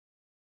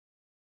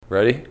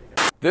Ready?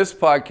 This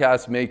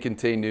podcast may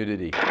contain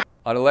nudity.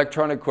 On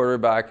Electronic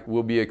Quarterback,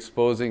 we'll be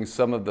exposing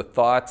some of the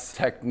thoughts,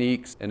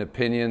 techniques, and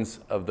opinions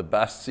of the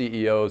best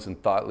CEOs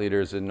and thought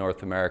leaders in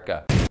North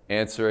America,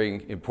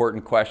 answering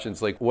important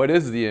questions like, what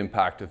is the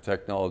impact of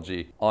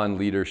technology on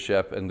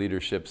leadership and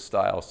leadership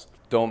styles?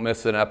 Don't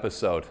miss an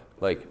episode.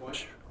 Do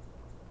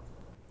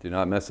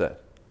not miss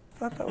it. I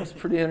thought that was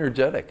pretty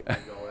energetic.